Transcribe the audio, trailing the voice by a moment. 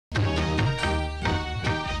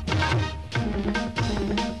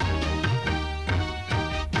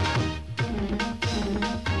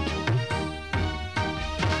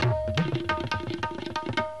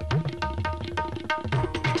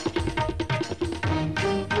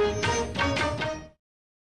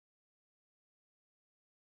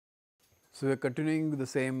So, we are continuing the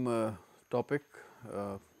same topic,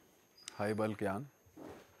 high bulk yarn,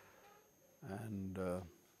 and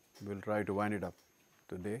we will try to wind it up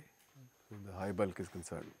today so the high bulk is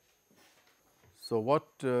concerned. So, what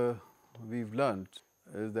we have learnt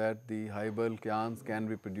is that the high bulk yarns can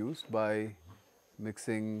be produced by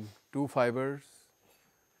mixing two fibers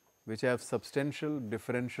which have substantial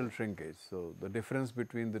differential shrinkage. So, the difference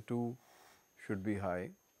between the two should be high,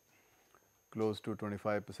 close to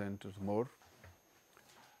 25% or more.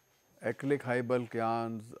 Acrylic high bulk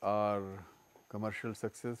yarns are commercial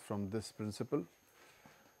success from this principle,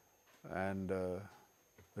 and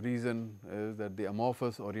reason is that the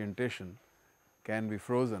amorphous orientation can be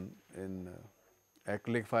frozen in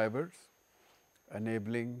acrylic fibers,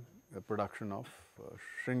 enabling the production of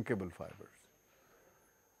shrinkable fibers.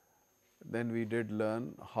 Then we did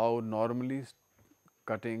learn how normally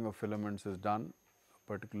cutting of filaments is done,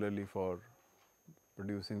 particularly for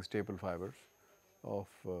producing staple fibers of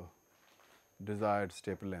desired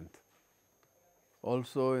staple length.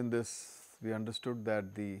 Also in this we understood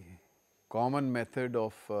that the common method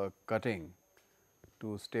of cutting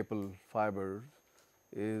to staple fibers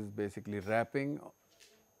is basically wrapping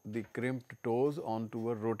the crimped toes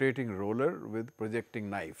onto a rotating roller with projecting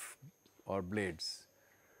knife or blades,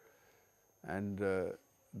 and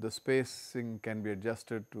the spacing can be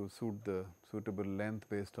adjusted to suit the suitable length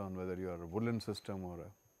based on whether you are a woolen system or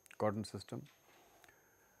a cotton system.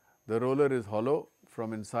 The roller is hollow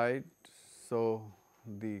from inside, so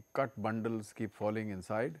the cut bundles keep falling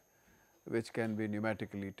inside, which can be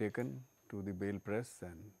pneumatically taken to the bale press,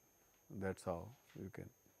 and that is how you can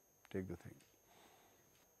take the thing.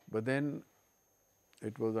 But then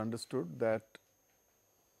it was understood that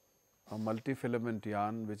a multi-filament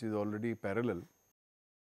yarn which is already parallel,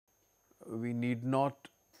 we need not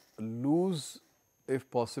lose, if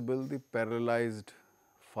possible, the parallelized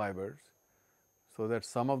fibers, so that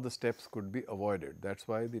some of the steps could be avoided. That is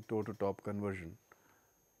why the toe to top conversion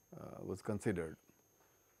was considered.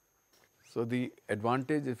 So, the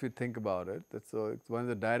advantage, if you think about it, so it is one of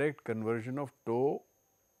the direct conversion of toe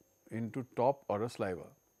into top or a sliver.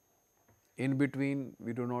 In between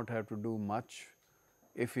we do not have to do much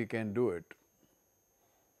if we can do it.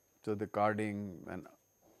 So, the carding and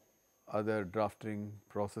other drafting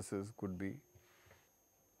processes could be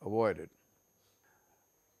avoided.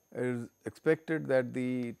 It is expected that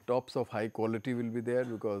the tops of high quality will be there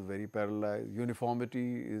because very parallelized,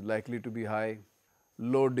 uniformity is likely to be high,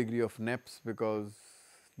 low degree of neps because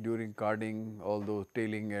during carding all those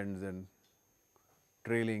tailing ends and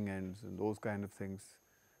trailing ends and those kind of things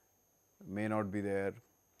may not be there,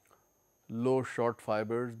 low short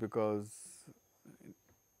fibers because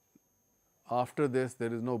after this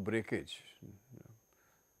there is no breakage.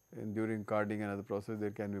 And during carding and other process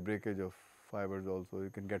there can be breakage of fibers also, you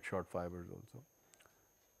can get short fibers also,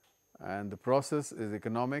 and the process is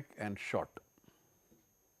economic and short.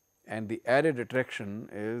 And the added attraction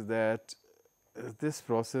is that this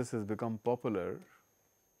process has become popular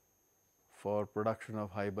for production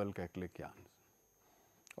of high bulk acrylic yarns.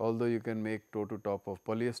 Although you can make toe to top of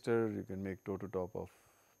polyester, you can make toe to top of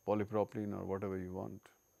polypropylene or whatever you want,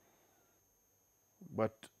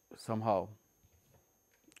 but somehow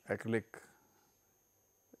acrylic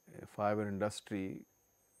fiber industry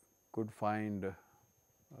could find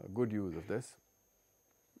good use of this.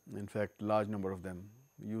 In fact, large number of them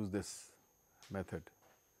use this method.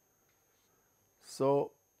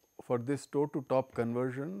 So, for this toe to top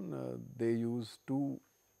conversion they use two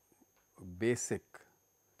basic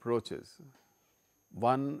approaches.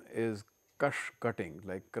 One is crush cutting,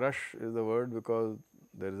 like crush is the word because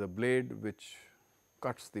there is a blade which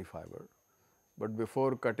cuts the fiber, but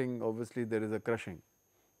before cutting obviously there is a crushing.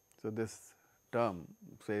 So, this term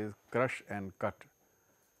says crush and cut.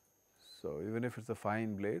 So, even if it is a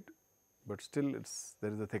fine blade, but still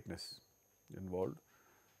there is a thickness involved.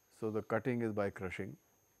 So, the cutting is by crushing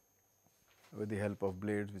with the help of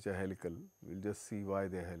blades which are helical. We will just see why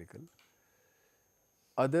they are helical.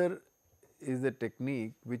 Other is a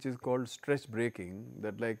technique which is called stretch breaking,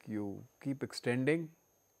 that like you keep extending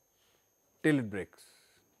till it breaks.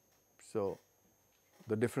 So,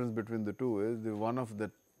 the difference between the two is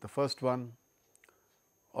the first one,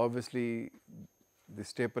 obviously the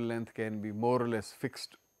staple length can be more or less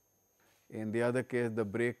fixed. In the other case the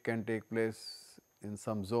break can take place in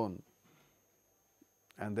some zone,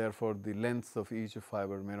 and therefore the lengths of each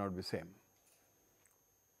fiber may not be same.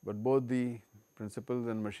 But both the principles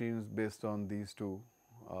and machines based on these two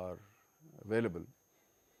are available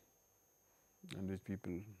and which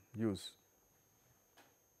people use.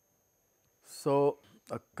 So,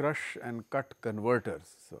 a crush and cut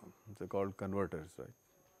converters, so they are called converters, right.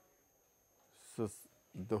 So,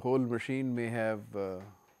 the whole machine may have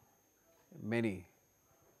many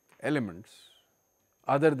elements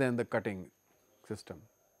other than the cutting system.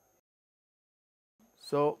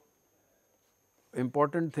 So,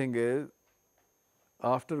 important thing is,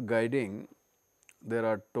 after guiding there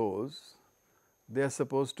are toes, they are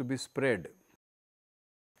supposed to be spread.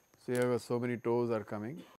 So, you have so many toes are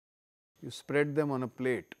coming, you spread them on a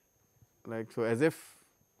plate like so, as if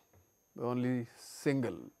only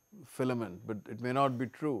single filament, but it may not be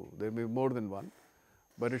true, there may be more than one,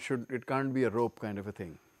 but it can't be a rope kind of a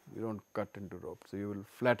thing. You don't cut into rope, so you will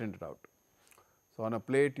flatten it out. So, on a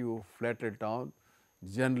plate you flatten it down,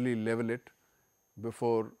 generally level it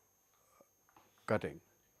before cutting.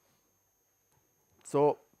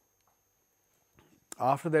 So,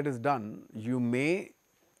 after that is done, you may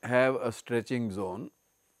have a stretching zone.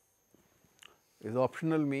 Is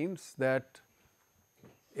optional means that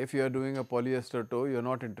if you are doing a polyester toe, you are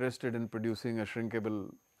not interested in producing a shrinkable,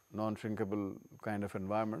 non-shrinkable kind of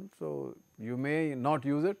environment. So, you may not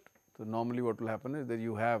use it. So, normally what will happen is that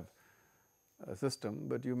you have a system,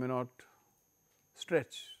 but you may not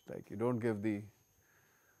stretch, like you do not give the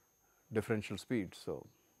differential speed. So,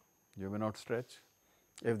 you may not stretch.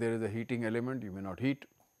 If there is a heating element, you may not heat,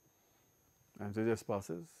 and so just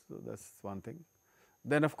passes. So, that is one thing.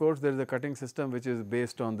 Then of course, there is a cutting system which is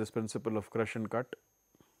based on this principle of crush and cut.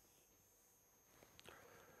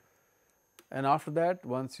 And after that,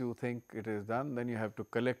 once you think it is done, then you have to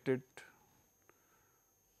collect it.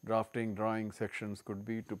 Drafting, drawing sections could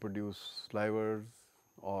be to produce slivers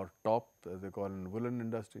or top, as they call in woolen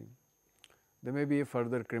industry. There may be a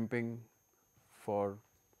further crimping for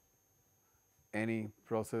any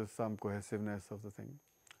process, some cohesiveness of the thing.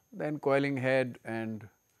 Then coiling head and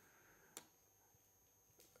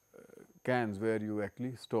cans where you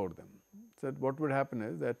actually store them. So, what would happen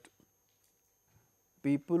is that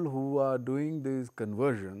people who are doing this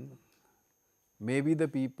conversion may be the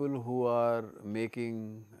people who are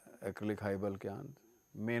making acrylic high bulk yarns,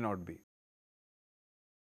 may not be.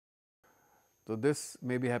 So, this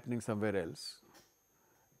may be happening somewhere else,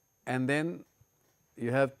 and then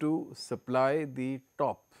you have to supply the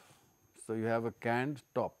top. So, you have a canned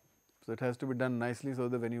top. So, it has to be done nicely, so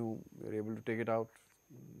that when you are able to take it out,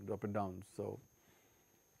 drop it down. So,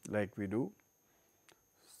 like we do.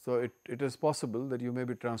 So, it is possible that you may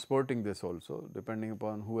be transporting this also, depending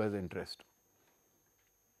upon who has interest.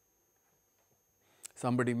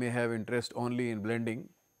 Somebody may have interest only in blending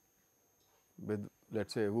with, let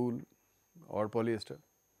us say, wool or polyester.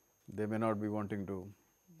 They may not be wanting to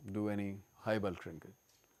do any high bulk shrinkage.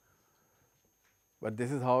 But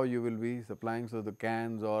this is how you will be supplying. So, the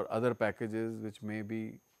cans or other packages which may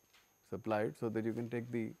be supplied, so that you can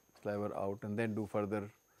take the sliver out and then do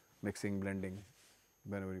further mixing, blending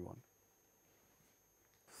whenever you want.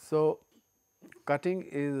 So, cutting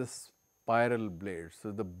is a spiral blade.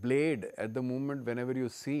 So, the blade at the moment, whenever you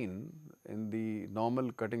seen in the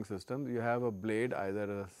normal cutting system, you have a blade,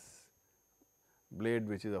 either a blade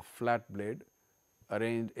which is a flat blade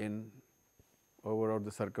arranged in over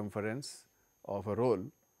the circumference of a roll,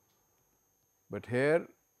 but here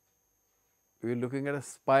we are looking at a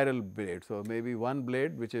spiral blade. So, maybe one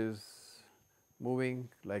blade which is moving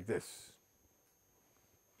like this.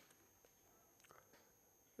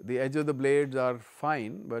 The edge of the blades are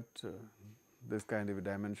fine, but this kind of a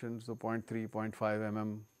dimension. So, 0.3, 0.5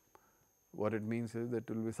 mm, what it means is that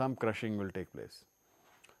will be some crushing will take place.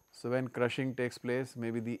 So, when crushing takes place,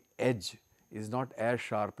 maybe the edge is not as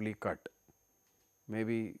sharply cut,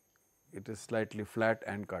 maybe it is slightly flat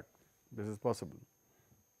and cut, this is possible.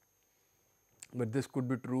 But this could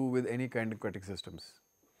be true with any kind of cutting systems.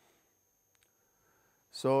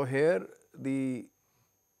 So, here the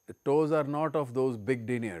toes are not of those big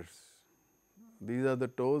deniers, these are the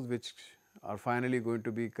toes which are finally going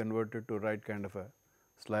to be converted to right kind of a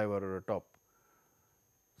sliver or a top.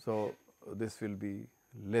 So, this will be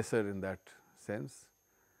lesser in that sense.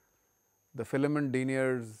 The filament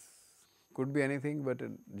deniers could be anything, but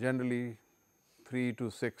generally 3 to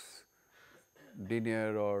 6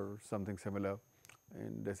 denier or something similar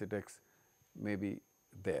in Decitex may be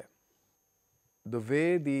there. The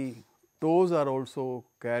way the toes are also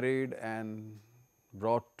carried and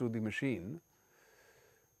brought to the machine,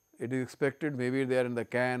 it is expected, maybe they are in the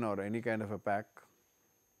can or any kind of a pack,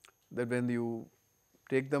 that when you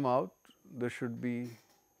take them out, there should be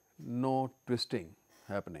no twisting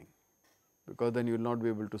happening, because then you will not be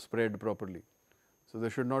able to spread properly. So,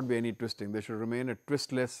 there should not be any twisting, there should remain a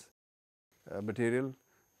twistless material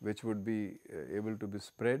which would be able to be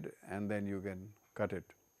spread, and then you can cut it.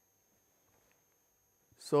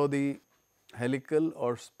 So, the helical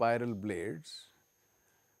or spiral blades,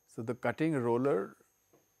 So, the cutting roller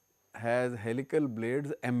has helical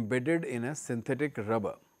blades embedded in a synthetic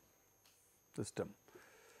rubber system.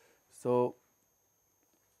 So,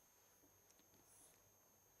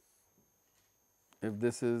 if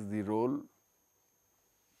this is the roll,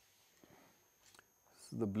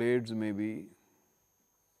 so the blades may be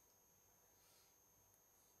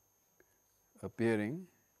appearing,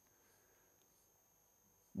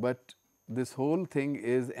 but this whole thing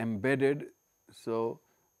is embedded. So,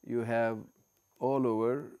 you have all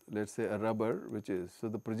over, let us say, a rubber, which is, so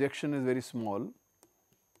the projection is very small.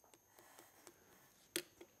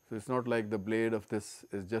 So, it is not like the blade of this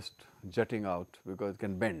is just jutting out, because it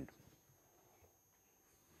can bend.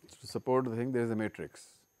 To support the thing, there is a matrix.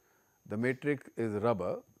 The matrix is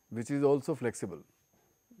rubber, which is also flexible.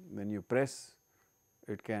 When you press,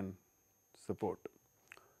 it can support.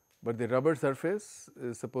 But the rubber surface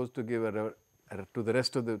is supposed to give to the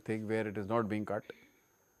rest of the thing where it is not being cut,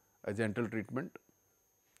 a gentle treatment,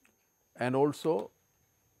 and also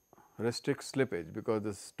restricts slippage, because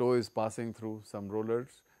this toe is passing through some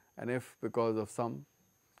rollers, and if because of some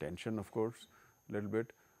tension, of course, little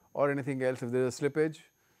bit, or anything else, if there is a slippage,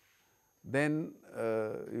 then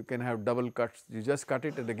you can have double cuts. You just cut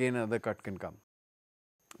it and again another cut can come,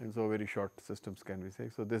 and so very short systems can be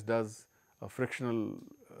said. So, this does a frictional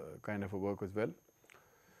kind of a work as well.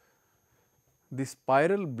 The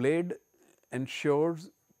spiral blade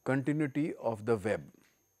ensures continuity of the web.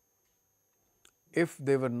 If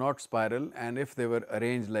they were not spiral and if they were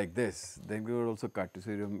arranged like this, then we would also cut. So,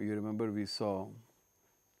 you remember we saw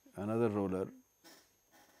another roller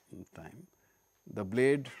time. The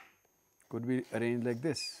blade could be arranged like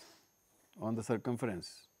this on the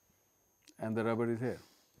circumference and the rubber is here.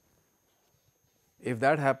 If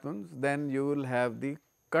that happens, then you will have the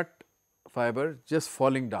cut fiber just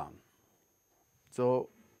falling down. So,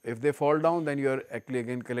 if they fall down, then you are actually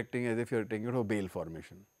again collecting as if you are taking it for bale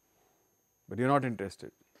formation, but you are not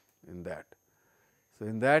interested in that. So,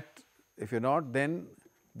 in that, if you are not, then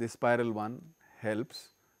the spiral one helps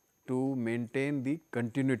to maintain the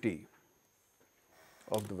continuity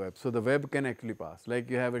of the web. So, the web can actually pass, like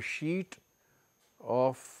you have a sheet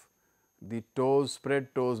of the toes,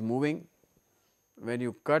 spread toes moving. When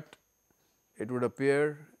you cut, it would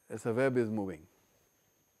appear as a web is moving,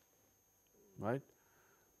 right.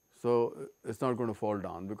 So, it is not going to fall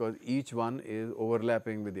down, because each one is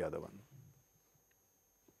overlapping with the other one.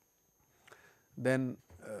 Then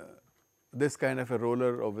this kind of a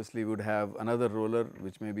roller obviously would have another roller,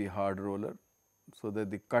 which may be hard roller, so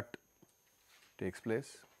that the cut takes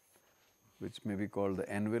place, which may be called the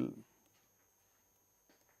anvil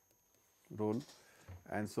roll,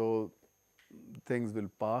 and so things will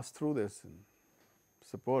pass through this and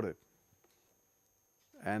support it,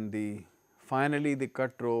 and finally the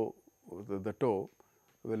cut row, the toe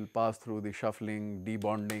will pass through the shuffling,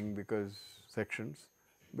 debonding because sections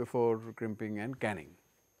before crimping and canning.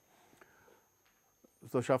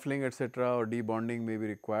 So, shuffling etc. or debonding may be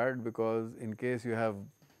required, because in case you have,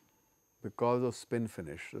 because of spin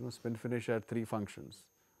finish, spin finish had three functions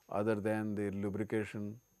other than the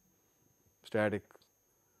lubrication, static,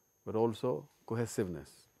 but also cohesiveness.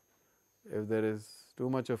 If there is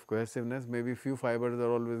too much of cohesiveness, maybe few fibers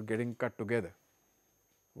are always getting cut together,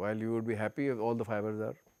 while you would be happy if all the fibers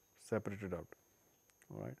are separated out,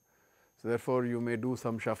 all right. So, therefore, you may do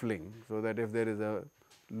some shuffling, so that if there is a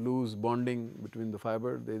loose bonding between the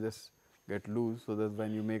fiber, they just get loose, so that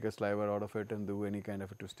when you make a sliver out of it and do any kind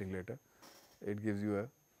of a twisting later, it gives you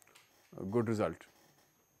a good result.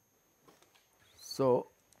 So,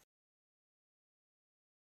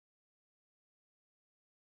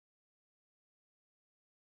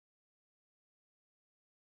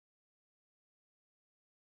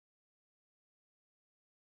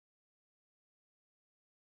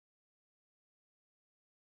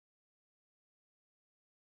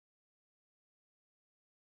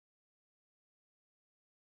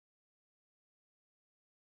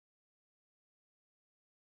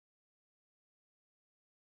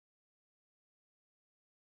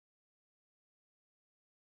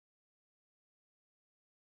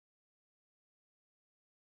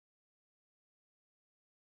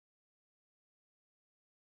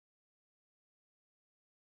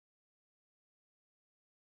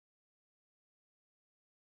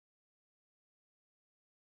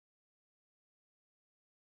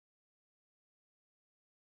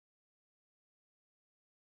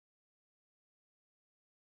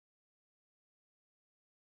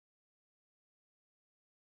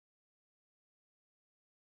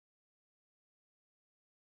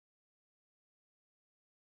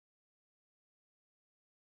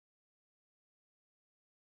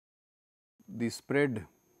 the spread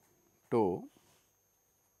toe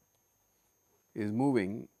is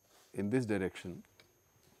moving in this direction,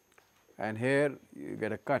 and here you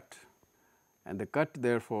get a cut, and the cut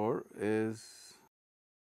therefore is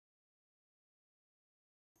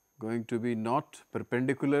going to be not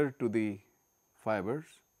perpendicular to the fibers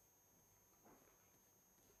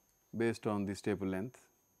based on the staple length.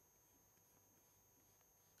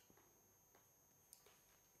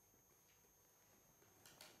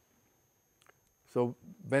 So,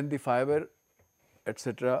 when the fiber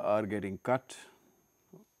etc. are getting cut,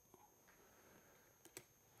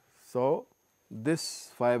 so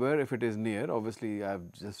this fiber, if it is near, obviously I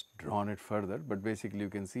have just drawn it further, but basically you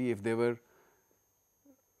can see if they were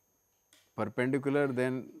perpendicular,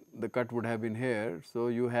 then the cut would have been here. So,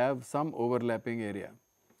 you have some overlapping area.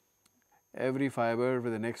 Every fiber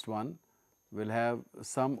with the next one will have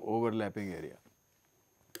some overlapping area,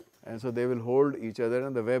 and so they will hold each other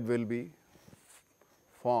and the web will be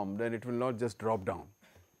formed, and it will not just drop down,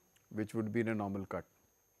 which would be in a normal cut,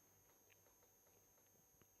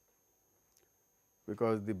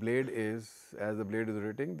 because the blade is, as the blade is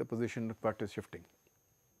rotating, the position of cut is shifting,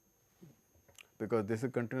 because this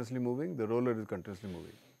is continuously moving, the roller is continuously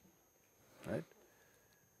moving, right.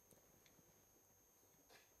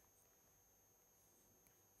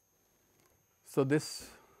 So, this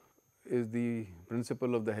is the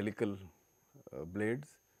principle of the helical blades,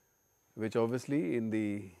 which obviously in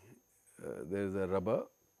the there is a rubber,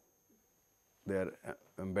 they are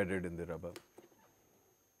embedded in the rubber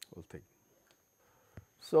whole thing.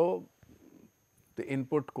 So, the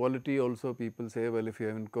input quality also, people say, well, if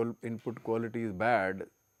your input quality is bad,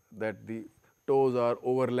 that the toes are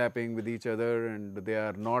overlapping with each other and they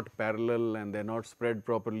are not parallel and they are not spread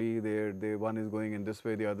properly, they one is going in this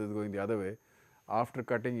way, the other is going the other way. After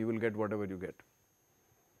cutting, you will get whatever you get.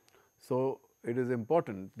 So, it is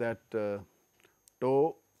important that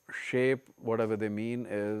toe shape, whatever they mean,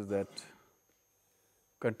 is that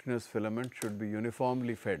continuous filament should be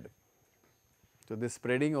uniformly fed. So, this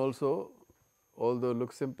spreading also, although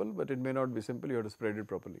looks simple, but it may not be simple, you have to spread it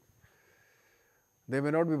properly. There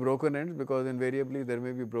may not be broken ends, because invariably there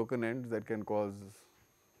may be broken ends that can cause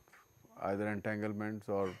either entanglements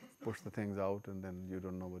or push the things out, and then you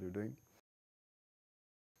do not know what you are doing.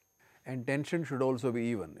 And tension should also be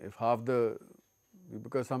even. If half the,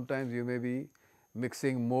 because sometimes you may be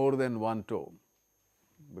mixing more than one toe,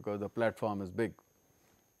 because the platform is big,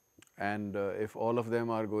 and if all of them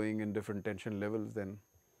are going in different tension levels, then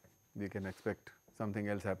we can expect something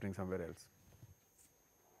else happening somewhere else.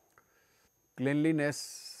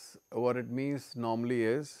 Cleanliness, what it means normally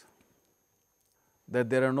is that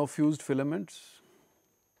there are no fused filaments,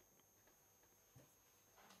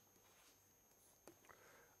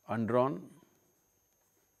 undrawn,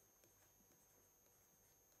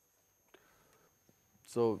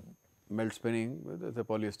 so melt spinning with the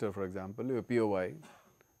polyester, for example, your POY,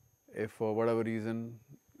 if for whatever reason,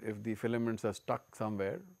 if the filaments are stuck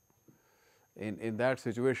somewhere, in that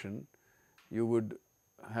situation, you would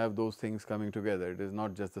have those things coming together. It is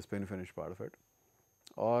not just the spin finish part of it,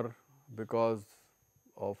 or because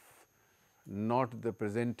of not the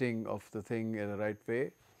presenting of the thing in the right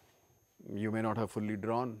way, you may not have fully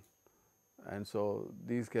drawn, and so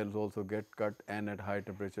these can also get cut, and at high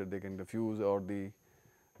temperature they can diffuse, or the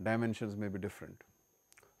dimensions may be different.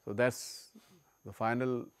 So, that is the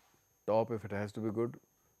final top. If it has to be good,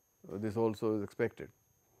 this also is expected.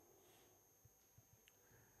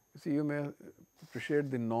 See, you may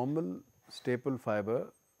appreciate the normal staple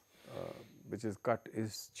fiber which is cut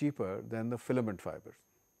is cheaper than the filament fibers,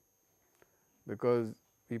 because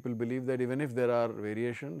people believe that even if there are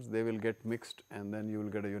variations, they will get mixed and then you will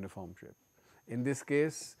get a uniform shape. In this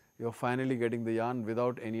case, you are finally getting the yarn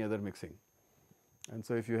without any other mixing, and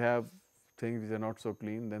so if you have things which are not so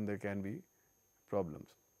clean, then there can be problems.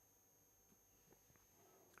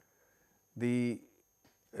 The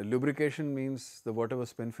lubrication means the whatever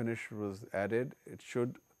spin finish was added, it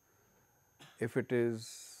should, if it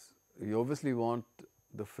is, you obviously want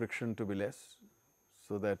the friction to be less,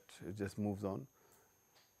 so that it just moves on.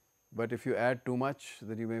 But if you add too much,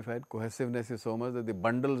 then you may find cohesiveness is so much that the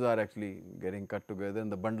bundles are actually getting cut together and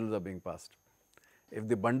the bundles are being passed. If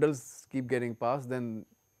the bundles keep getting passed, then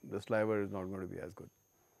the sliver is not going to be as good.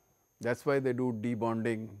 That is why they do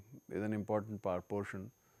debonding is an important portion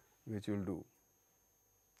which you will do.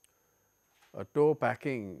 A toe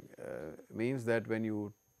packing means that when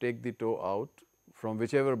you take the toe out from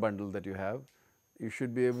whichever bundle that you have, you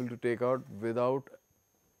should be able to take out without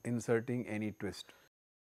inserting any twist.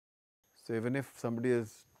 So, even if somebody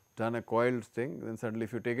has done a coiled thing, then suddenly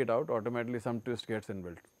if you take it out, automatically some twist gets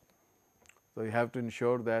inbuilt. So, you have to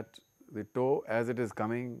ensure that the toe as it is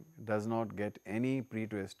coming does not get any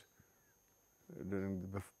pre-twist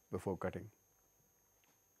before cutting.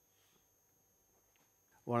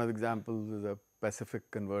 One of the examples is a Pacific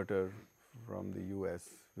converter from the US,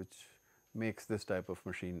 which makes this type of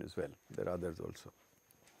machine as well. There are others also.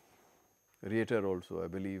 Rieter also, I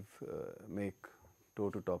believe, make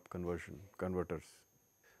toe-to-top converters.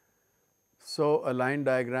 So, a line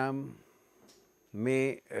diagram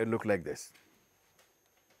may look like this.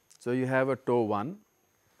 So, you have a toe 1.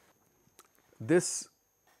 This,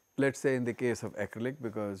 let us say in the case of acrylic,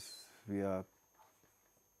 because we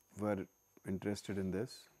were interested in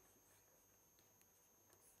this,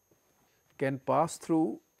 can pass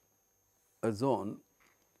through a zone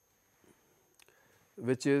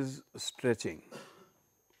which is stretching.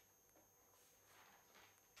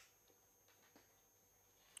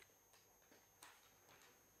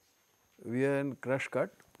 We are in crush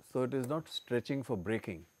cut, so it is not stretching for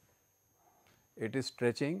breaking. It is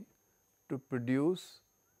stretching to produce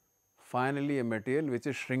finally a material which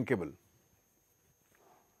is shrinkable.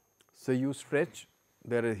 So, you stretch,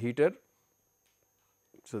 there is a heater,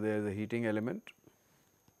 so there is a heating element.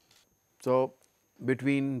 So,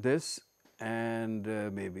 between this and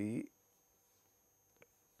maybe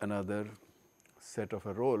another set of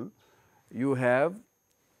a roll, you have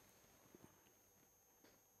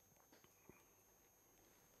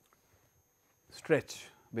stretch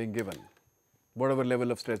being given, whatever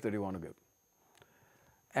level of stretch that you want to give.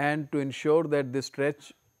 And to ensure that this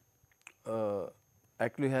stretch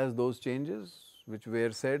actually has those changes which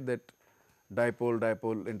were said that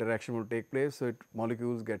dipole-dipole interaction will take place. So,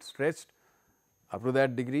 molecules get stretched up to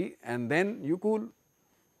that degree and then you cool.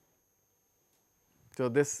 So,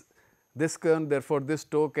 this can, therefore, this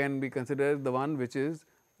toe can be considered the one which is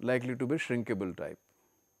likely to be shrinkable type.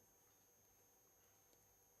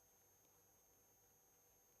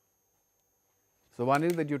 So, one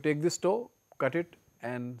is that you take this toe, cut it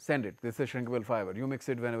and send it. This is a shrinkable fiber. You mix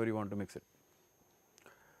it whenever you want to mix it.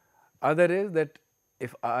 Other is that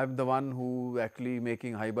if I am the one who actually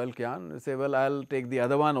making high bulk yarn, say, well, I will take the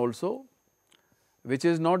other one also, which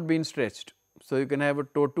is not been stretched. So, you can have a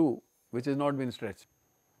toe 2 which is not been stretched.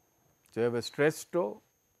 So, you have a stretched toe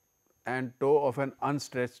and toe of an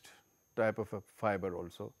unstretched type of a fiber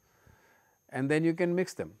also, and then you can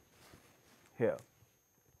mix them here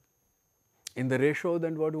in the ratio.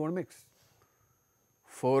 Then what you want to mix?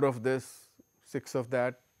 4 of this, 6 of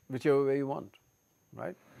that, whichever way you want,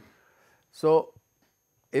 right. So,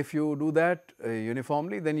 if you do that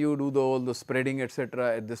uniformly, then you do all the spreading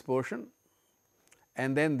etc. at this portion,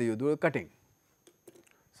 and then you do a cutting.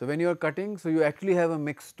 So, when you are cutting, so you actually have a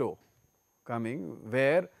mixed toe coming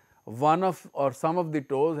where one of or some of the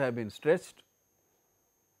toes have been stretched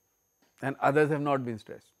and others have not been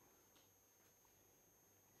stretched.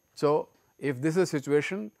 So, if this is a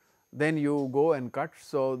situation, then you go and cut.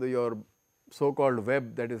 So, your so called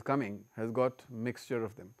web that is coming has got mixture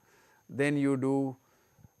of them. Then you do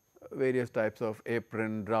various types of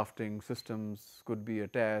apron drafting systems could be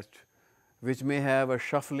attached, which may have a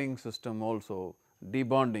shuffling system also,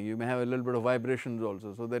 debonding. You may have a little bit of vibrations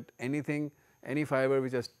also, so that anything, any fiber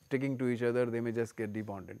which are sticking to each other, they may just get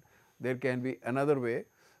debonded. There can be another way.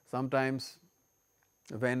 Sometimes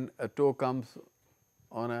when a toe comes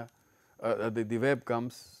on a the web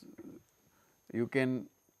comes, you can,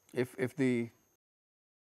 if the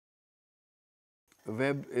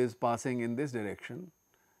web is passing in this direction,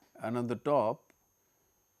 and on the top,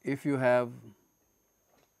 if you have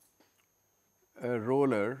a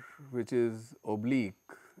roller which is oblique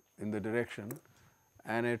in the direction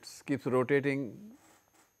and it keeps rotating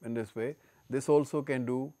in this way, this also can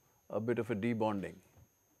do a bit of a debonding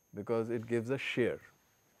because it gives a shear.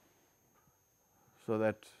 So,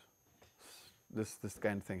 that this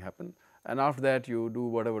kind of thing happen, and after that you do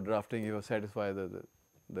whatever drafting, you satisfy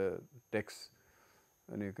the text,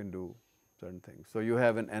 and you can do certain things. So, you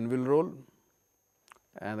have an anvil roll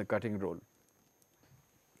and a cutting roll.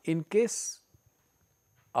 In case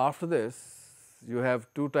after this you have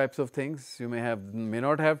two types of things, you may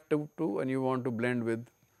not have two and you want to blend with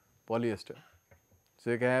polyester.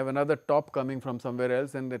 So, you can have another top coming from somewhere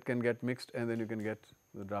else and that can get mixed, and then you can get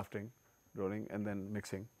the drafting, rolling and then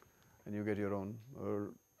mixing, and you get your own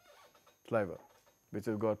sliver which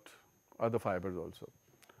has got other fibers also.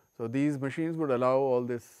 So, these machines would allow all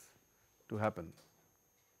this to happen.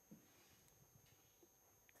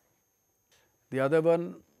 The other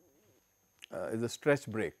one is a stretch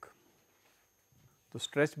brake. So,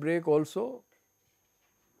 stretch brake also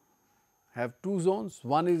have two zones.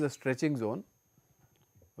 One is a stretching zone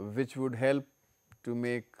which would help to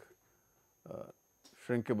make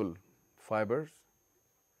shrinkable fibers,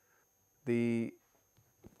 The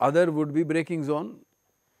other would be breaking zone,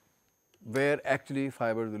 where actually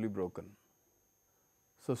fibers will be broken.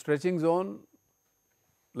 So, stretching zone,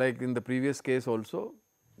 like in the previous case also,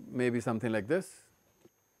 may be something like this,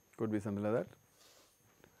 could be something like that.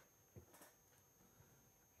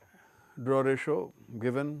 Draw ratio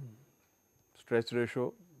given, stretch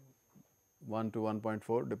ratio 1 to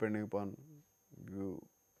 1.4 depending upon you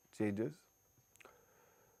changes.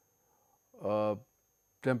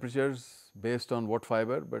 Temperatures based on what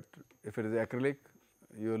fiber, but if it is acrylic,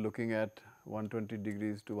 you are looking at 120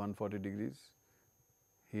 degrees to 140 degrees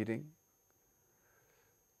heating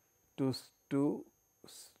to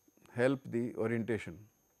help the orientation,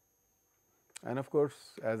 and of course,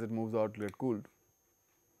 as it moves out, it will get cooled,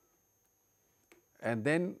 and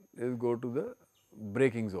then it will go to the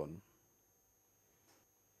breaking zone.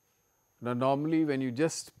 Now, normally when you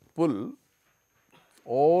just pull,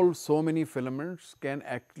 all so many filaments can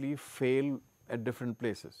actually fail at different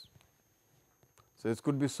places. So, it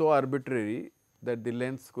could be so arbitrary that the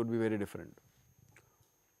lengths could be very different,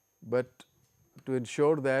 but to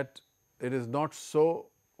ensure that it is not so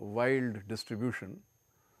wild distribution,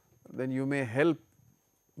 then you may help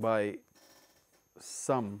by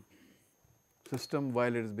some system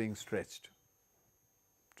while it is being stretched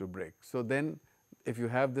to break. So, then if you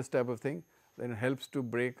have this type of thing, then it helps to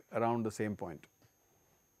break around the same point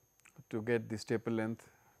to get the staple length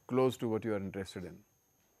close to what you are interested in.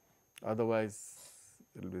 Otherwise,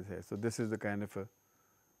 it will be there. So, this is the kind of a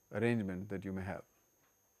arrangement that you may have.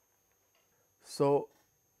 So,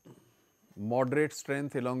 moderate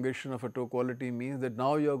strength elongation of a toe quality means that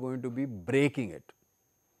now you are going to be breaking it.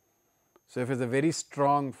 So, if it is a very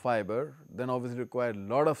strong fiber, then obviously require a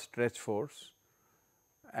lot of stretch force,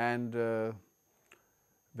 and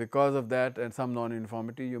because of that and some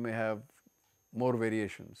non-uniformity, you may have more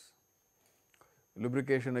variations.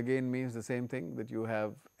 Lubrication again means the same thing, that you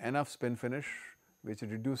have enough spin finish which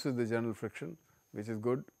reduces the general friction, which is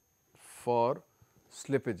good for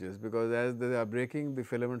slippages, because as they are breaking, the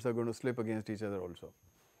filaments are going to slip against each other also.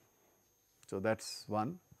 So, that is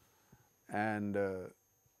one, and the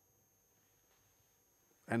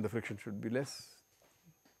friction should be less.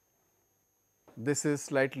 This is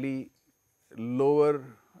slightly lower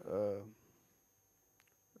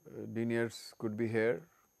deniers could be here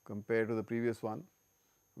compared to the previous one,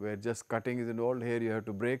 where just cutting is involved. Here you have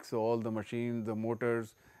to break. So, all the machines, the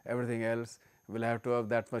motors, everything else will have to have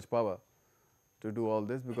that much power to do all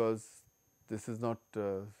this, because this is not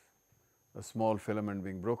a small filament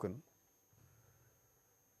being broken.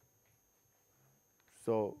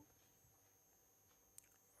 So,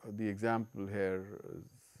 the example here is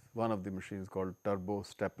one of the machines called turbo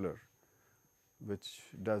stapler, which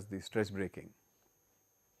does the stretch breaking.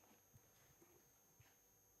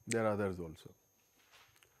 There are others also.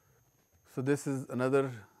 So, this is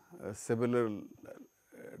another similar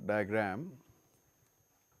diagram.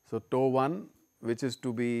 So, toe 1, which is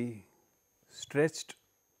to be stretched,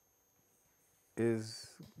 is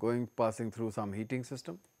passing through some heating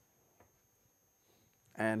system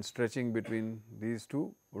and stretching between these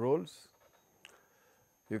two rolls.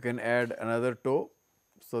 You can add another toe.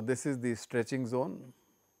 So, this is the stretching zone.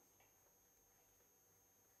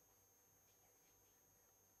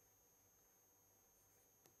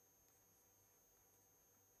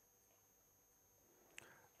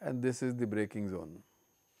 And this is the breaking zone.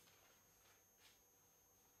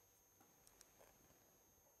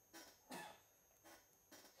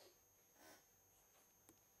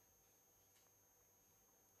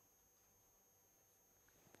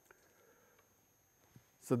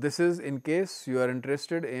 So, this is in case you are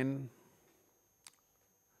interested in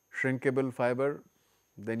shrinkable fiber,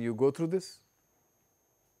 then you go through this,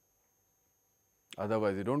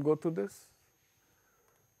 otherwise you do not go through this.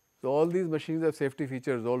 So, all these machines have safety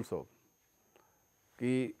features also.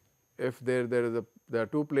 If there are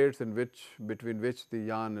two plates in between which the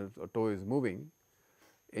yarn or toe is moving,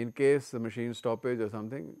 in case the machine stoppage or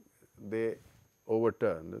something, they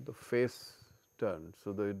overturn, the face turns,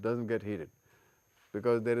 so that it does not get heated,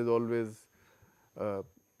 because there is always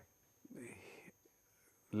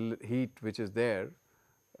heat which is there,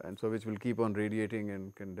 and so which will keep on radiating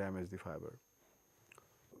and can damage the fiber.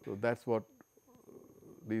 So, that is what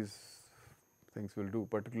these things will do,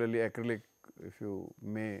 particularly acrylic, if you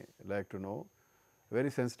may like to know,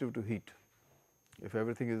 very sensitive to heat. If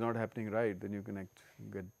everything is not happening right, then you can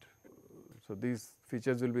get. So, these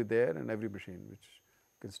features will be there in every machine which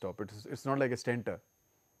can stop it. It is not like a stenter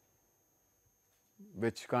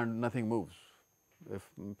which nothing moves. If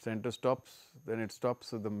center stops, then it stops.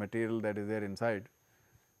 So, the material that is there inside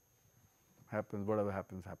happens, whatever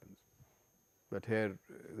happens, happens. but here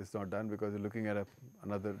it is not done because you are looking at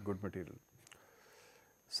another good material.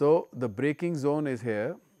 So, the breaking zone is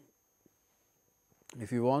here.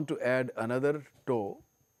 If you want to add another toe,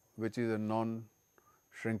 which is a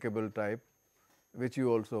non-shrinkable type, which you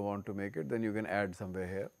also want to make it, then you can add somewhere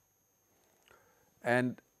here.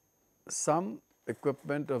 And some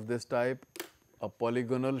equipment of this type, a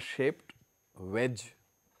polygonal shaped wedge,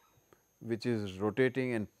 which is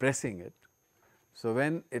rotating and pressing it. So,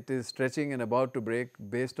 when it is stretching and about to break,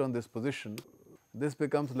 based on this position, this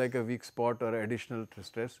becomes like a weak spot or additional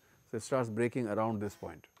stress. So, it starts breaking around this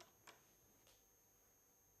point.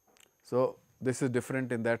 So, this is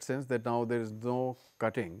different in that sense that now there is no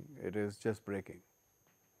cutting, it is just breaking.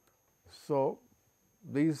 So,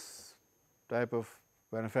 these type of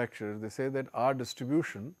manufacturers, they say that our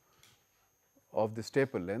distribution of the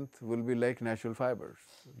staple length will be like natural fibers.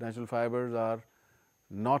 Natural fibers are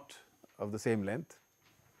not of the same length,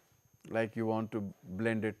 like you want to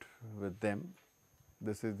blend it with them.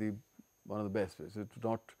 This is the one of the best ways. It's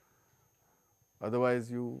not,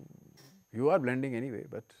 otherwise you are blending anyway,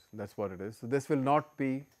 but that is what it is. So, this will not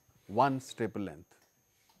be one staple length.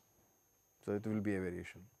 So, it will be a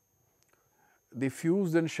variation. The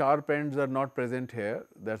fused and sharp ends are not present here,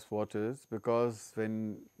 that is what it is, because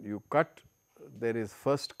when you cut, there is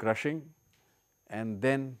first crushing and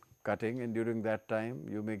then cutting, and during that time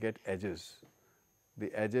you may get edges.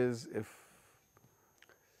 The edges, if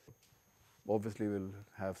obviously will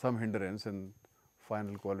have some hindrance and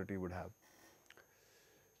final quality would have.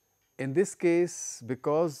 In this case,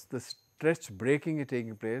 because the stretch breaking is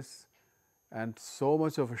taking place and so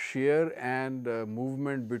much of a shear and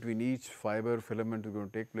movement between each fiber filament is going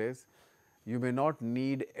to take place, you may not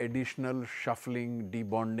need additional shuffling,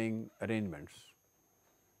 debonding arrangements.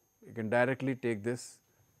 You can directly take this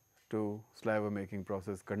to sliver making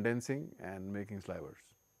process, condensing and making slivers.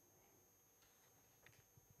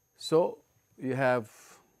 So, you have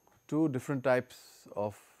two different types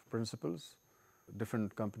of principles.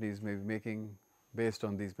 Different companies may be making based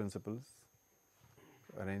on these principles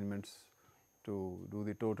arrangements to do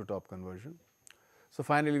the toe to top conversion. So,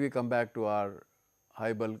 finally, we come back to our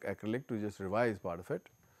high bulk acrylic to just revise part of it.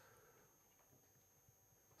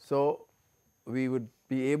 So, we would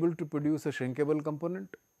be able to produce a shrinkable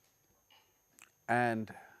component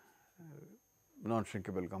and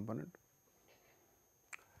non-shrinkable component.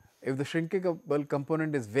 If the shrinkable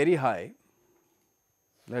component is very high,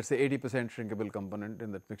 let us say 80% shrinkable component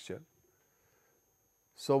in that mixture.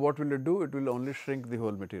 So, what will it do? It will only shrink the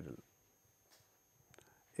whole material.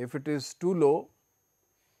 If it is too low,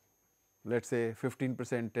 let us say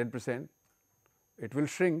 15%, 10%, it will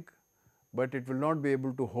shrink, but it will not be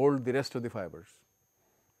able to hold the rest of the fibers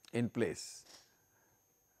in place.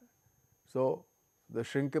 So, the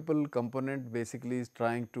shrinkable component basically is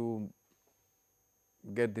trying to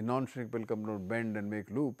get the non-shrinkable component bend and make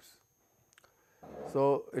loops.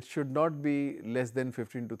 So, it should not be less than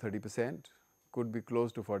 15 to 30%, could be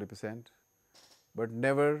close to 40%, but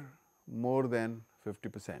never more than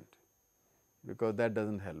 50%, because that does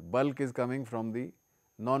not help. Bulk is coming from the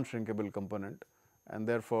non-shrinkable component, and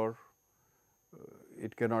therefore,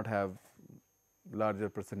 it cannot have larger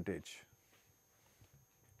percentage.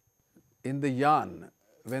 In the yarn,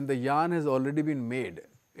 when the yarn has already been made,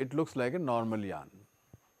 it looks like a normal yarn.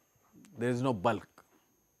 There is no bulk.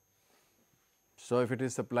 So, if it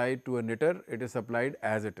is supplied to a knitter, it is supplied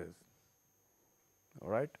as it is, all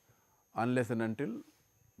right, unless and until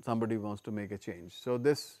somebody wants to make a change. So,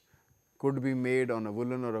 this could be made on a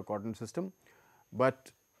woolen or a cotton system,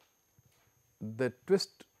 but the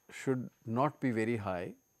twist should not be very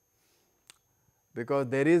high, because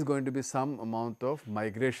there is going to be some amount of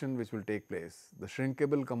migration which will take place. The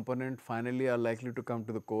shrinkable component finally are likely to come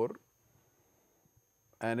to the core,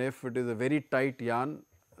 and if it is a very tight yarn,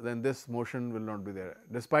 then this motion will not be there.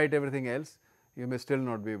 Despite everything else, you may still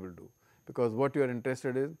not be able to, because what you are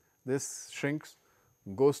interested in, this shrinks,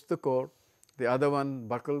 goes to the core, the other one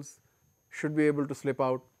buckles, should be able to slip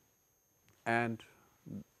out and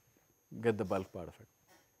get the bulk part of it.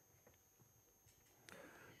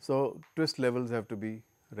 So, twist levels have to be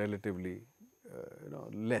relatively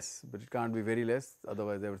less, but it can't be very less,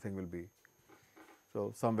 otherwise everything will be.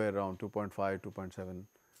 So, somewhere around 2.5, 2.7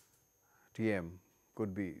 TM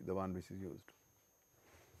could be the one which is used.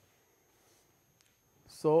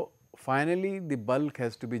 So, finally, the bulk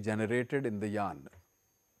has to be generated in the yarn,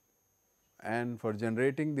 and for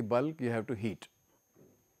generating the bulk you have to heat.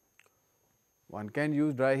 One can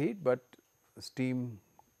use dry heat, but steam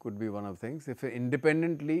could be one of the things. If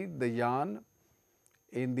independently the yarn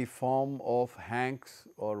in the form of hanks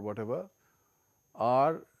or whatever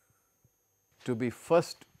are to be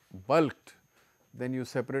first bulked then you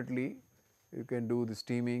separately you can do the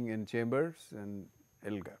steaming in chambers and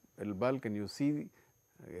it'll bulk, and you see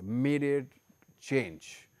immediate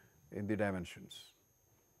change in the dimensions.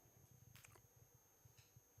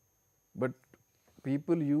 But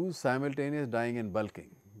people use simultaneous dyeing and bulking,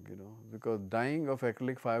 because dyeing of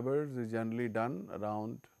acrylic fibers is generally done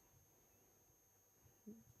around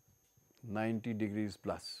 90 degrees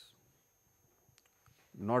plus,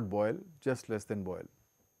 not boil, just less than boil.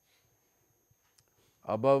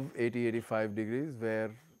 Above 80-85 degrees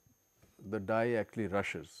where the dye actually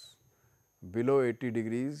rushes. Below 80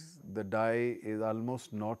 degrees, the dye is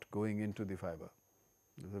almost not going into the fiber.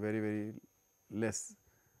 There is a very, very less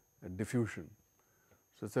diffusion.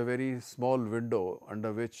 So, it is a very small window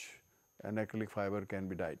under which an acrylic fiber can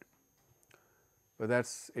be dyed, but that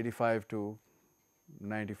is 85 to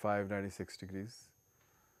 95, 96 degrees.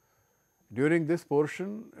 During this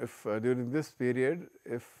portion, if during this period,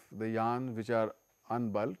 if the yarns which are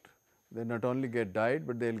unbulked, they not only get dyed,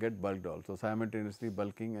 but they will get bulked also. Simultaneously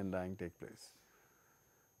bulking and dyeing take place.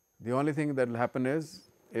 The only thing that will happen is,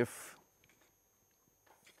 if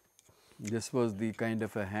this was the kind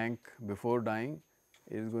of a hank before dyeing,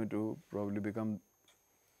 it is going to probably become,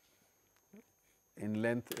 in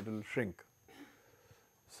length it will shrink.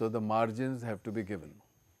 So, the margins have to be given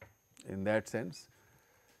in that sense,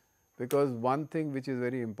 because one thing which is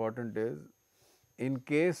very important is, in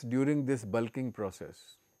case during this bulking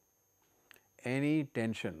process any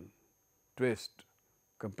tension, twist,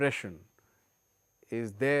 compression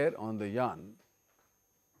is there on the yarn,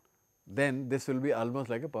 then this will be almost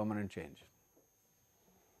like a permanent change.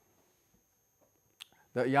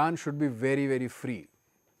 The yarn should be very, very free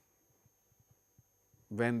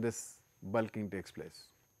when this bulking takes place.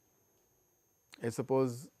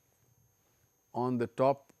 Suppose on the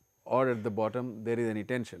top or at the bottom there is any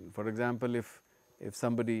tension. For example, if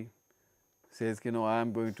somebody says, I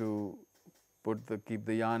am going to keep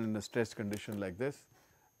the yarn in a stretched condition like this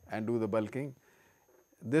and do the bulking,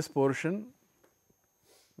 this portion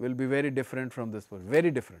will be very different from this portion,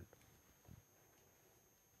 very different.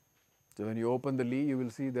 So, when you open the lee, you will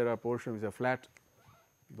see there are portions which are flat,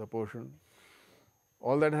 the portion,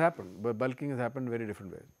 all that has happened, but bulking has happened very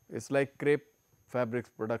different ways. It is like crepe fabrics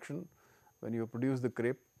production. When you produce the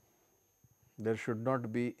crepe, there should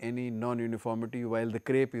not be any non-uniformity while the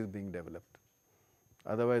crepe is being developed.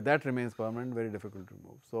 Otherwise, that remains permanent, very difficult to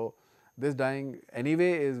remove. So, this dyeing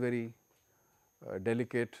anyway is very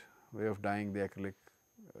delicate way of dyeing the acrylic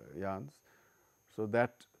yarns. So,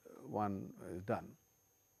 that one is done.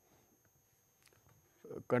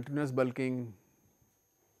 Continuous bulking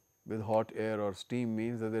with hot air or steam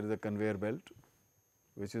means that there is a conveyor belt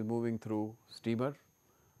which is moving through steamer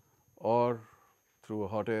or through a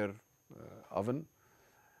hot air oven,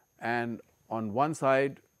 and on one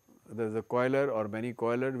side there is a coiler or many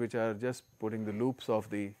coilers which are just putting the loops of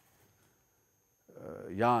the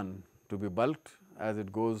yarn to be bulked. As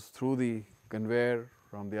it goes through the conveyor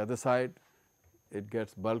from the other side, it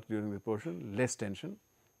gets bulked during this portion, less tension,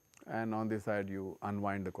 and on this side you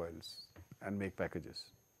unwind the coils and make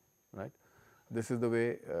packages, right. This is the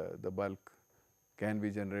way the bulk can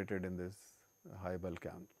be generated in this high bulk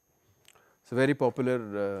yarn. It's a very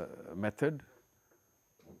popular method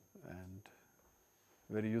and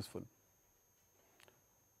very useful.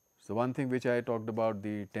 So, one thing which I talked about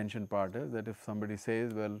the tension part is that if somebody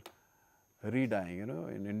says, well, re-dyeing,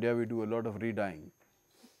 in India we do a lot of re-dyeing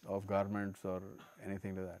of garments or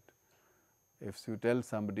anything like that. If you tell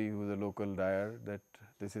somebody who is a local dyer that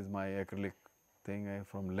this is my acrylic thing,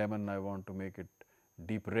 from lemon I want to make it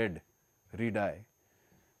deep red, re-dye,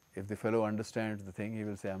 if the fellow understands the thing, he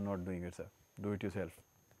will say, I am not doing it, sir, do it yourself.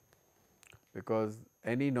 Because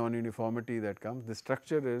any non-uniformity that comes, the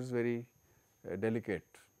structure is very delicate,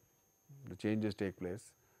 the changes take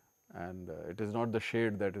place, and it is not the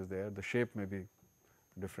shade that is there, the shape may be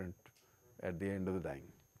different at the end of the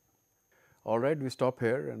dyeing. All right, we stop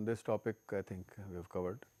here, and this topic I think we have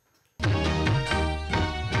covered.